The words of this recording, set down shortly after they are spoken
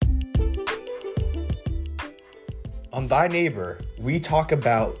On Thy Neighbor, we talk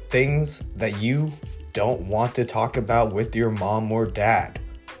about things that you don't want to talk about with your mom or dad,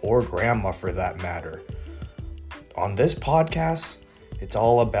 or grandma for that matter. On this podcast, it's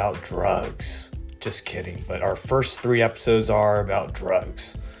all about drugs. Just kidding, but our first 3 episodes are about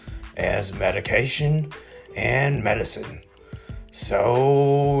drugs as medication and medicine.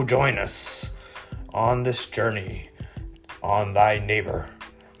 So join us on this journey on Thy Neighbor,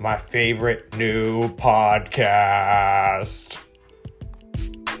 my favorite new podcast.